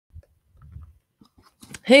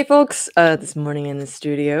Hey folks, this morning in the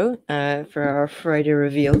studio for our Friday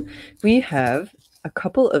reveal, we have a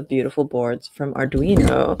couple of beautiful boards from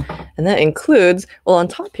Arduino, and that includes, well, on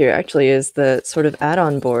top here actually is the sort of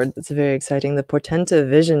add-on board that's very exciting, the Portenta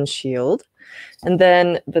Vision Shield, and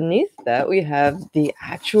then beneath that we have the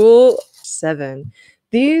actual 7.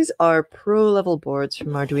 These are pro-level boards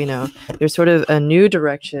from Arduino. They're sort of a new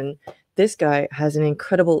direction. This guy has an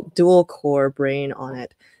incredible dual-core brain on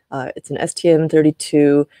it. It's an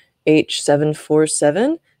STM32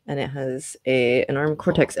 H747, and it has an ARM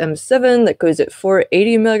Cortex M7 that goes at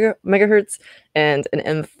 480 megahertz and an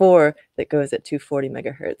M4 that goes at 240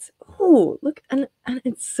 megahertz. Oh, look, and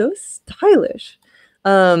it's so stylish.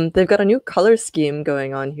 They've got a new color scheme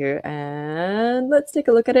going on here, and let's take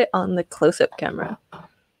a look at it on the close-up camera. Let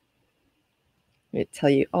me tell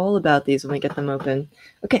you all about these when we get them open.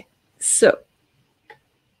 Okay, so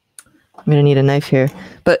I'm gonna need a knife here,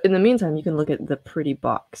 but in the meantime, you can look at the pretty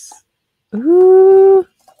box. Ooh!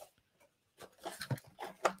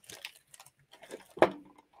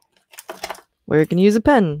 We're gonna use a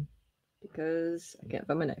pen because I can't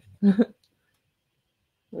find my knife.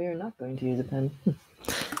 We are not going to use a pen.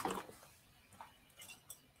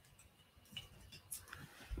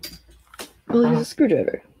 We'll use a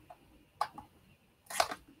screwdriver.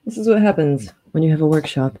 This is what happens when you have a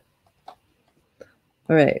workshop.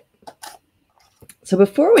 All right. So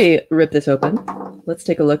before we rip this open, let's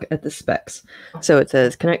take a look at the specs. So it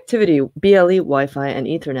says connectivity, BLE, Wi-Fi, and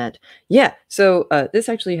Ethernet. Yeah, so this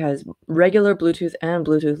actually has regular Bluetooth and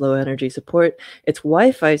Bluetooth low energy support. Its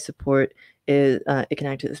Wi-Fi support is it can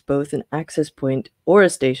act as both an access point or a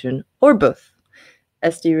station, or both.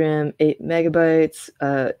 SD-RAM 8 megabytes,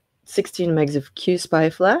 16 megs of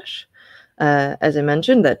QSPI flash. As I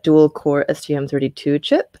mentioned, that dual-core STM32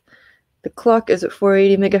 chip. The clock is at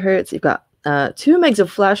 480 megahertz. You've got 2 megs of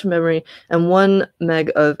flash memory and 1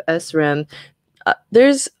 meg of SRAM.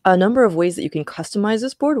 There's a number of ways that you can customize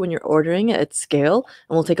this board when you're ordering it at scale,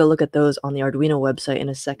 and we'll take a look at those on the Arduino website in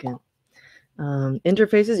a second.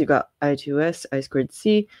 Interfaces, you've got I2S,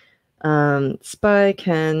 I2C, SPI,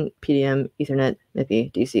 CAN, PDM, Ethernet,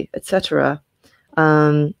 MIPI, DC, etc.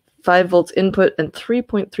 5 volts input and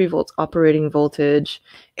 3.3 volts operating voltage,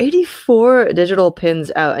 84 digital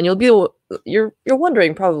pins out, and you're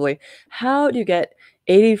wondering probably, how do you get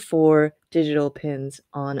 84 digital pins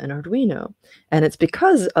on an Arduino? And it's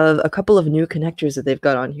because of a couple of new connectors that they've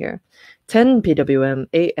got on here. 10 PWM,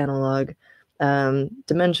 8 analog,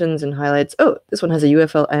 dimensions and highlights. Oh, this one has a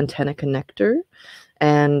UFL antenna connector,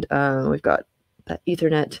 and we've got that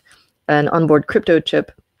Ethernet, an onboard crypto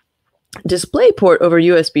chip, display port over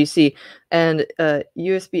USB-C, and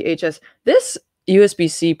USB-HS. This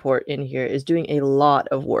USB-C port in here is doing a lot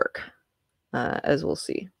of work, as we'll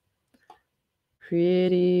see.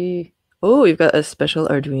 Pretty. Oh, we've got a special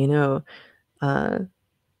Arduino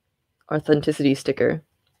authenticity sticker.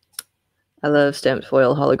 I love stamped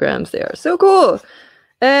foil holograms. They are so cool.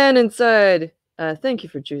 And inside, thank you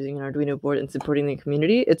for choosing an Arduino board and supporting the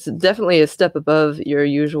community. It's definitely a step above your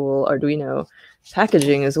usual Arduino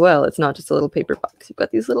packaging as well. It's not just a little paper box. You've got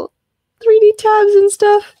these little 3D tabs and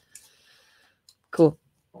stuff. Cool.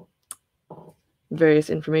 Various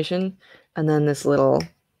information. And then this little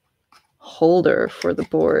holder for the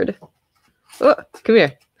board. Oh, come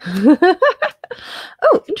here.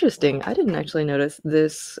 Oh, interesting. I didn't actually notice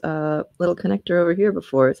this little connector over here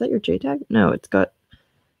before. Is that your JTAG? No, it's got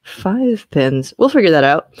 5 pins. We'll figure that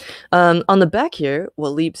out. On the back here,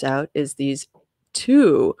 what leaps out is these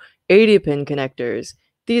 2 80-pin connectors.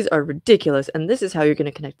 These are ridiculous, and this is how you're going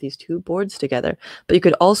to connect these 2 boards together. But you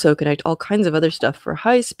could also connect all kinds of other stuff for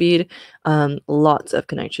high speed, lots of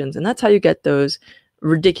connections, and that's how you get those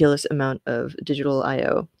ridiculous amount of digital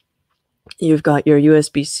I/O. You've got your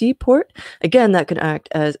USB-C port. Again, that can act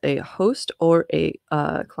as a host or a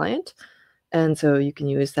client. And so you can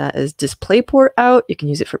use that as display port out. You can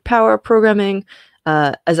use it for power programming,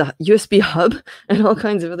 as a USB hub, and all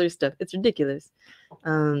kinds of other stuff. It's ridiculous.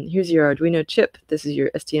 Here's your Arduino chip. This is your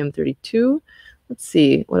STM32. Let's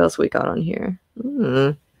see what else we got on here.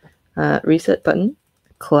 Reset button,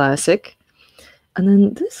 classic. And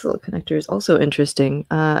then this little connector is also interesting.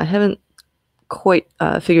 I haven't quite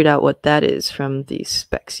figured out what that is from the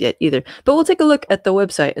specs yet either, but we'll take a look at the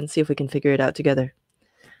website and see if we can figure it out together.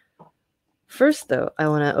 First, though, I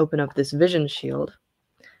want to open up this Vision Shield.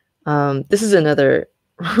 This is another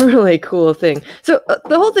really cool thing. So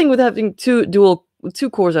the whole thing with having 2 dual two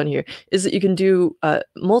cores on here is that you can do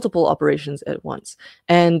multiple operations at once.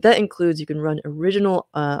 And that includes you can run original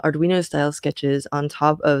Arduino-style sketches on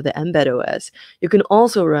top of the Mbed OS. You can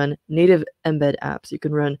also run native Mbed apps. You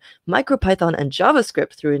can run MicroPython and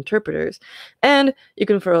JavaScript through interpreters. And you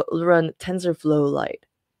can run TensorFlow Lite.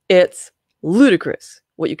 It's ludicrous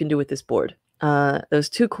what you can do with this board. Those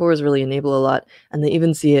two cores really enable a lot, and they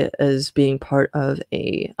even see it as being part of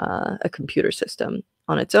a computer system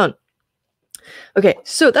on its own. Okay,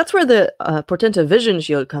 so that's where the Portenta Vision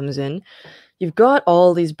Shield comes in. You've got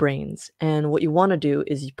all these brains, and what you want to do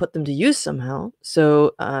is you put them to use somehow.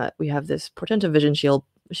 So we have this Portenta Vision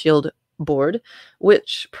Shield board,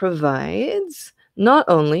 which provides not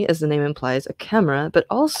only, as the name implies, a camera, but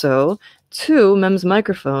also two MEMS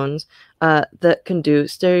microphones that can do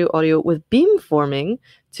stereo audio with beamforming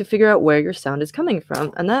to figure out where your sound is coming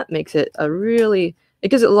from. And that makes it it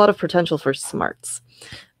gives it a lot of potential for smarts.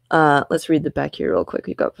 Let's read the back here real quick.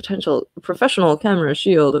 We've got professional camera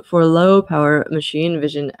shield for low power machine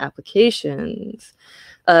vision applications.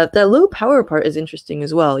 That low power part is interesting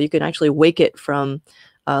as well. You can actually wake it from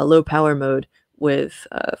low power mode with,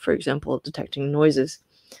 for example, detecting noises.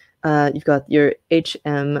 You've got your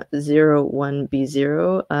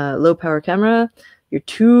HM01B0 low power camera, your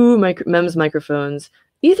two MEMS microphones,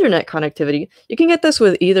 Ethernet connectivity. You can get this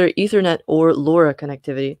with either Ethernet or LoRa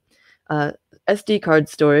connectivity. SD card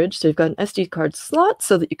storage. So you've got an SD card slot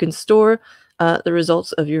so that you can store the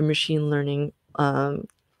results of your machine learning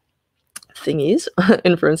thingies,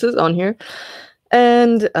 inferences on here.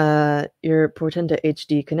 And your Portenta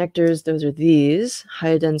HD connectors. Those are these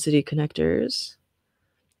high density connectors.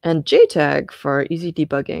 And JTAG for easy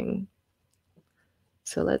debugging.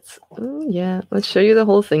 So let's show you the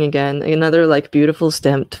whole thing again. Another like beautiful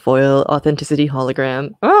stamped foil authenticity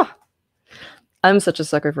hologram. Ah! I'm such a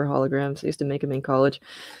sucker for holograms. I used to make them in college.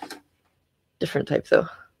 Different type though.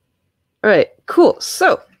 All right, cool.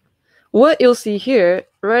 So what you'll see here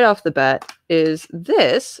right off the bat is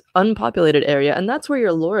this unpopulated area, and that's where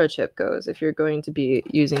your LoRa chip goes if you're going to be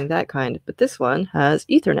using that kind. But this one has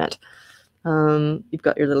Ethernet. You've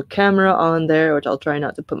got your little camera on there, which I'll try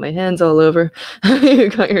not to put my hands all over.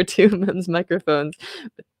 You've got your two MEMS microphones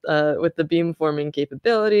with the beamforming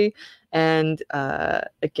capability, and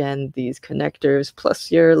again, these connectors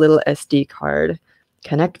plus your little SD card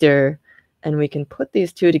connector, and we can put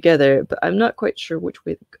these two together, but I'm not quite sure which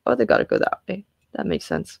way. Oh, they gotta go that way. That makes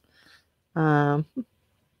sense.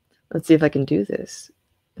 Let's see if I can do this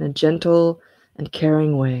in a gentle and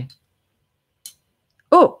caring way.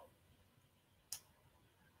 Oh!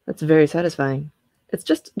 That's very satisfying. It's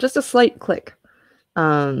just a slight click,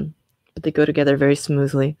 but they go together very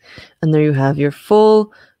smoothly. And there you have your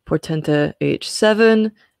full Portenta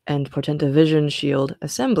H7 and Portenta Vision Shield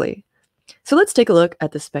assembly. So let's take a look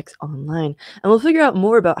at the specs online, and we'll figure out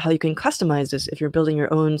more about how you can customize this if you're building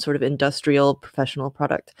your own sort of industrial professional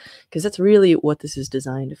product, because that's really what this is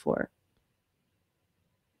designed for.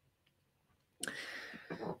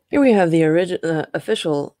 Here we have the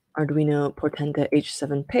official Arduino Portenta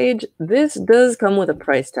H7 page. This does come with a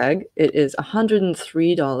price tag. It is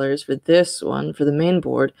 $103 for this one, for the main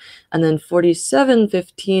board, and then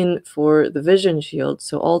 $47.15 for the Vision Shield,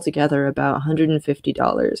 so altogether about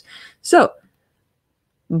 $150. So,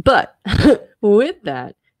 but with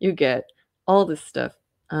that, you get all this stuff.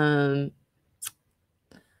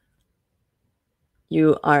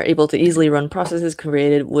 You are able to easily run processes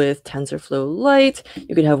created with TensorFlow Lite.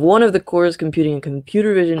 You could have one of the cores computing a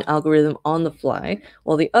computer vision algorithm on the fly,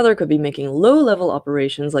 while the other could be making low-level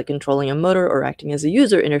operations like controlling a motor or acting as a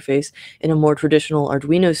user interface in a more traditional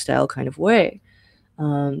Arduino-style kind of way.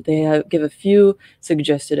 They give a few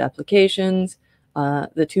suggested applications.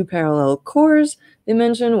 The two parallel cores they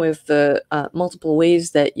mention with the multiple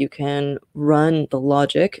ways that you can run the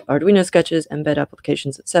logic, Arduino sketches, embed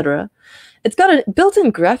applications, etc. It's got a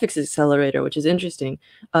built-in graphics accelerator, which is interesting.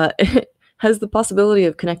 It has the possibility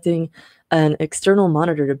of connecting an external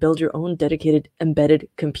monitor to build your own dedicated embedded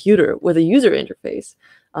computer with a user interface,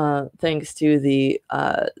 thanks to the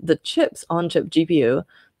chips on-chip GPU,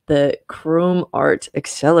 the Chrome Art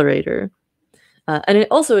accelerator. And it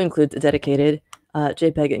also includes a dedicated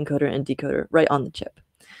JPEG encoder and decoder right on the chip.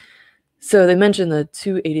 So they mentioned the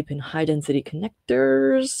two 80-pin high-density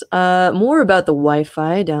connectors. More about the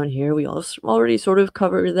Wi-Fi down here. We already sort of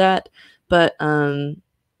covered that, but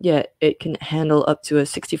yeah, it can handle up to a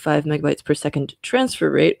 65 megabytes per second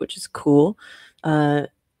transfer rate, which is cool. It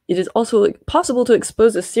is also possible to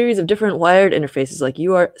expose a series of different wired interfaces like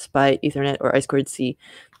UART, SPI, Ethernet, or I2C,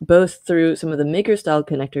 both through some of the maker-style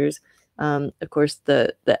connectors. Of course,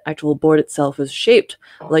 the actual board itself is shaped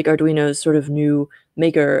like Arduino's sort of new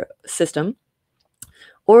maker system.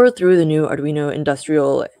 or through the new Arduino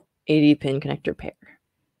industrial 80-pin connector pair.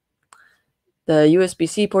 The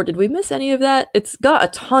USB-C port, did we miss any of that? It's got a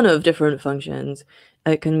ton of different functions.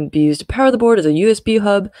 It can be used to power the board as a USB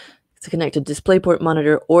hub, to connect a DisplayPort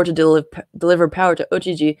monitor, or to deliver power to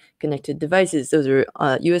OTG connected devices. Those are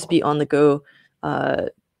USB on-the-go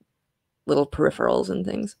little peripherals and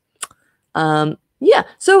things. Yeah,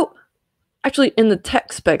 so actually in the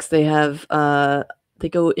tech specs they have, they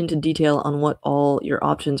go into detail on what all your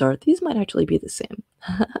options are. These might actually be the same.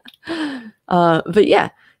 But yeah,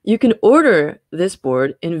 you can order this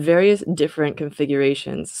board in various different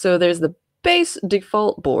configurations. So there's the base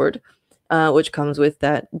default board, which comes with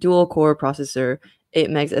that dual core processor, 8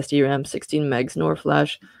 megs SDRAM, 16 megs NOR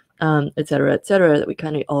flash, etc., that we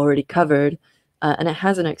kind of already covered. And it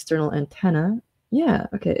has an external antenna. Yeah,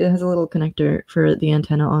 okay, it has a little connector for the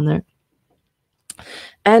antenna on there.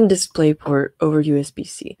 And DisplayPort over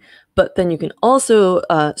USB-C. But then you can also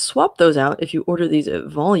swap those out if you order these at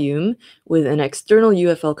volume with an external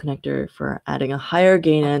UFL connector for adding a higher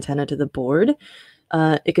gain antenna to the board.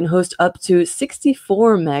 It can host up to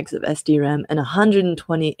 64 megs of SDRAM and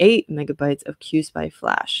 128 megabytes of QSPI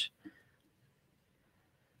flash.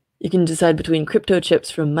 You can decide between crypto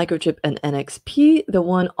chips from Microchip and NXP. The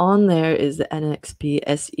one on there is the NXP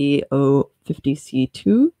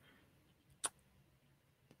SE050C2.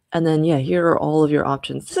 And then, yeah, here are all of your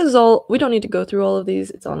options. This is all, we don't need to go through all of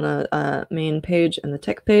these. It's on the main page and the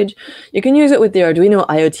tech page. You can use it with the Arduino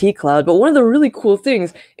IoT Cloud, but one of the really cool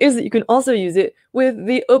things is that you can also use it with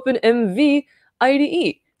the OpenMV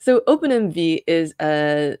IDE. So OpenMV is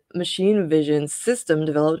a machine vision system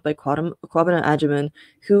developed by Kwabena Ajiman,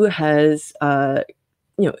 who has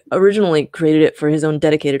originally created it for his own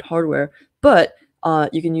dedicated hardware, but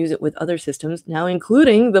you can use it with other systems now,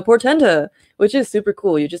 including the Portenta, which is super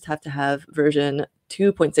cool. You just have to have version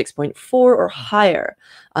 2.6.4 or higher.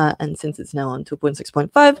 And since it's now on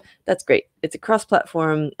 2.6.5, that's great. It's a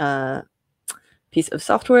cross-platform piece of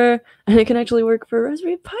software, and it can actually work for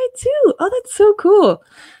Raspberry Pi too. Oh, that's so cool.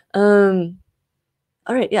 All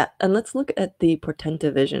right, yeah, and let's look at the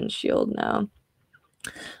Portentevision Shield now.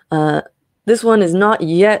 This one is not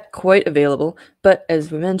yet quite available, but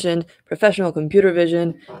as we mentioned, professional computer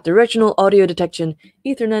vision, directional audio detection,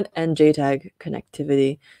 Ethernet, and JTAG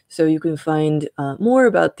connectivity. So you can find more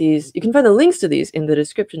about these. You can find the links to these in the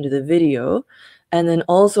description to the video. And then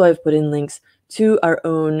also I've put in links to our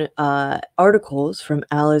own articles from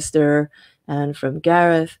Alistair and from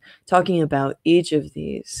Gareth talking about each of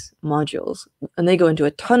these modules. And they go into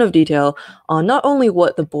a ton of detail on not only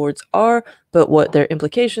what the boards are, but what their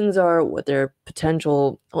implications are, what their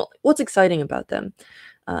potential, well, what's exciting about them.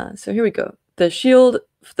 So here we go. The Shield,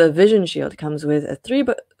 the Vision Shield, comes with a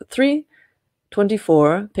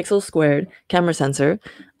 324 pixel squared camera sensor.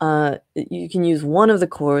 You can use one of the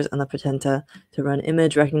cores on the Portenta to run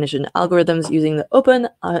image recognition algorithms using the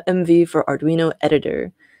OpenMV for Arduino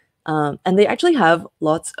editor. And they actually have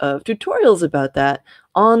lots of tutorials about that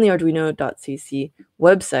on the arduino.cc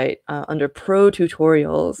website under Pro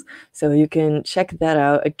Tutorials. So you can check that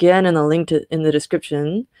out again in the link in the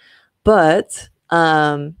description. But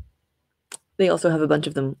they also have a bunch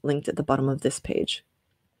of them linked at the bottom of this page.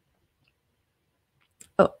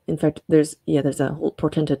 Oh, in fact, there's a whole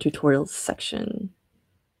Portenta tutorials section.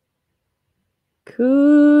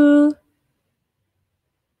 Cool.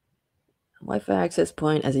 Wi-Fi access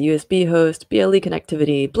point as a USB host, BLE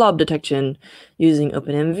connectivity, blob detection using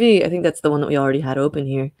OpenMV. I think that's the one that we already had open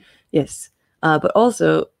here. Yes. But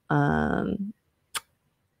also a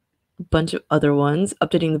bunch of other ones.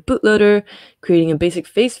 Updating the bootloader, creating a basic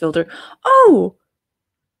face filter. Oh!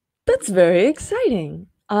 That's very exciting.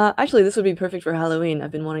 Actually, this would be perfect for Halloween. I've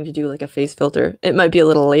been wanting to do like a face filter. It might be a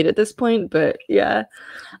little late at this point, but yeah.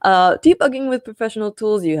 Debugging with professional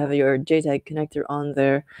tools. You have your JTAG connector on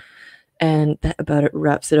there. And that about it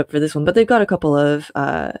wraps it up for this one. But they've got a couple of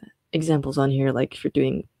examples on here, like if you're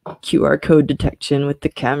doing QR code detection with the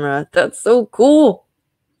camera. That's so cool.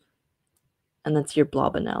 And that's your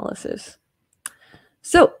blob analysis.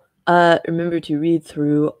 So remember to read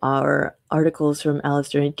through our articles from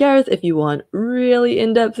Alistair and Gareth if you want really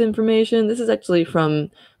in-depth information. This is actually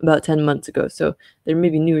from about 10 months ago, so there may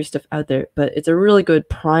be newer stuff out there, but it's a really good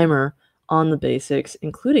primer on the basics,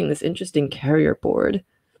 including this interesting carrier board.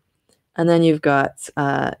 And then you've got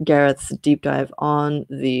Gareth's deep dive on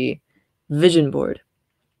the Vision board.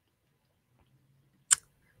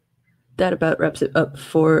 That about wraps it up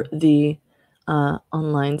for the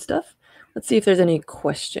online stuff. Let's see if there's any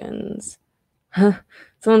questions.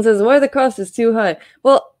 Someone says, why the cost is too high?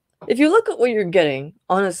 Well, if you look at what you're getting,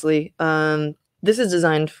 honestly, this is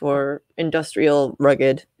designed for industrial,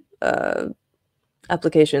 rugged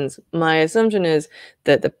applications. My assumption is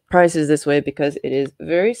that the price is this way because it is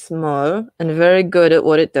very small and very good at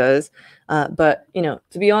what it does. But, you know,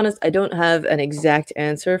 to be honest, I don't have an exact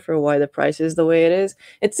answer for why the price is the way it is.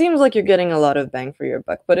 It seems like you're getting a lot of bang for your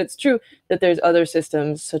buck, but it's true that there's other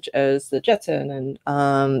systems such as the Jetson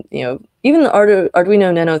and, you know, even the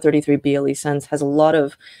Arduino Nano 33 BLE Sense has a lot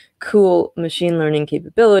of cool machine learning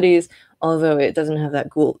capabilities, although it doesn't have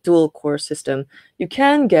that dual core system. You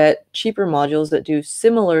can get cheaper modules that do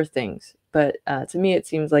similar things, but to me it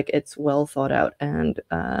seems like it's well thought out and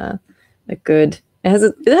a good. It has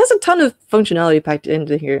a ton of functionality packed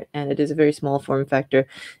into here, and it is a very small form factor.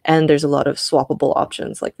 And there's a lot of swappable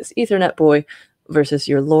options, like this Ethernet boy versus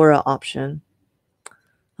your LoRa option.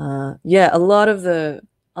 Yeah, a lot of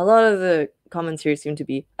the comments here seem to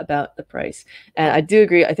be about the price, and I do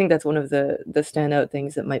agree. I think that's one of the standout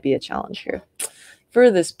things that might be a challenge here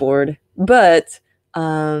for this board. But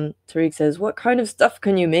Tariq says, what kind of stuff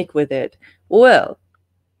can you make with it? Well,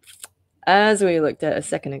 as we looked at a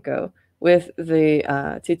second ago, with the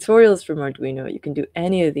tutorials from Arduino, you can do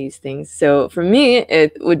any of these things. So for me,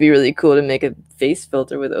 it would be really cool to make a face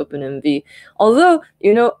filter with OpenMV. Although,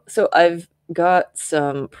 you know, so I've got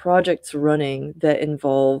some projects running that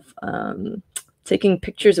involve taking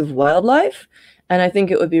pictures of wildlife. And I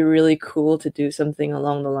think it would be really cool to do something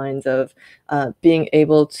along the lines of being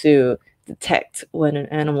able to detect when an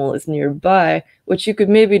animal is nearby, which you could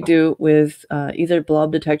maybe do with either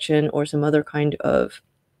blob detection or some other kind of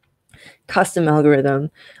custom algorithm.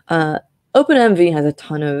 OpenMV has a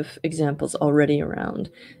ton of examples already around,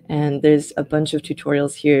 and there's a bunch of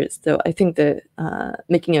tutorials here. So I think that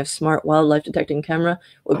making a smart wildlife detecting camera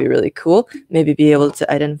would be really cool. Maybe be able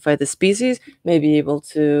to identify the species, maybe able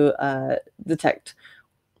to detect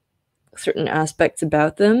certain aspects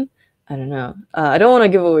about them. I don't know. I don't want to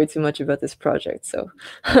give away too much about this project, so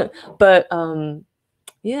but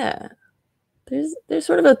yeah. There's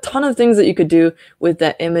sort of a ton of things that you could do with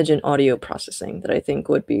that image and audio processing that I think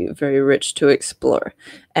would be very rich to explore.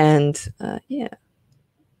 And yeah.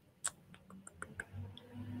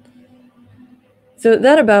 So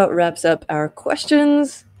that about wraps up our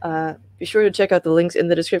questions. Be sure to check out the links in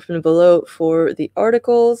the description below for the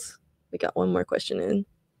articles. We got one more question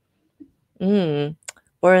in.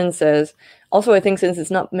 Warren says, also, I think since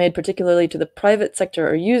it's not made particularly to the private sector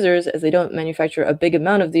or users, as they don't manufacture a big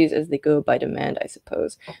amount of these as they go by demand, I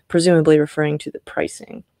suppose, presumably referring to the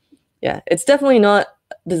pricing. Yeah, it's definitely not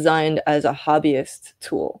designed as a hobbyist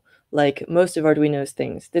tool like most of Arduino's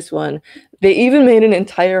things. This one, they even made an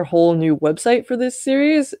entire whole new website for this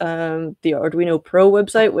series, the Arduino Pro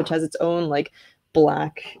website, which has its own like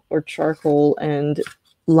black or charcoal and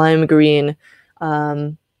lime green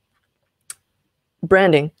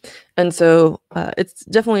branding. And so it's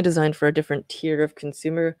definitely designed for a different tier of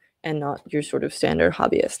consumer and not your sort of standard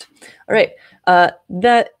hobbyist. All right,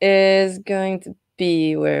 that is going to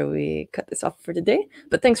be where we cut this off for today.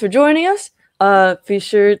 But thanks for joining us. Be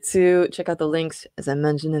sure to check out the links, as I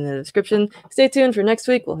mentioned in the description. Stay tuned for next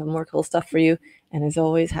week. We'll have more cool stuff for you. And as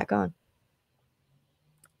always, hack on.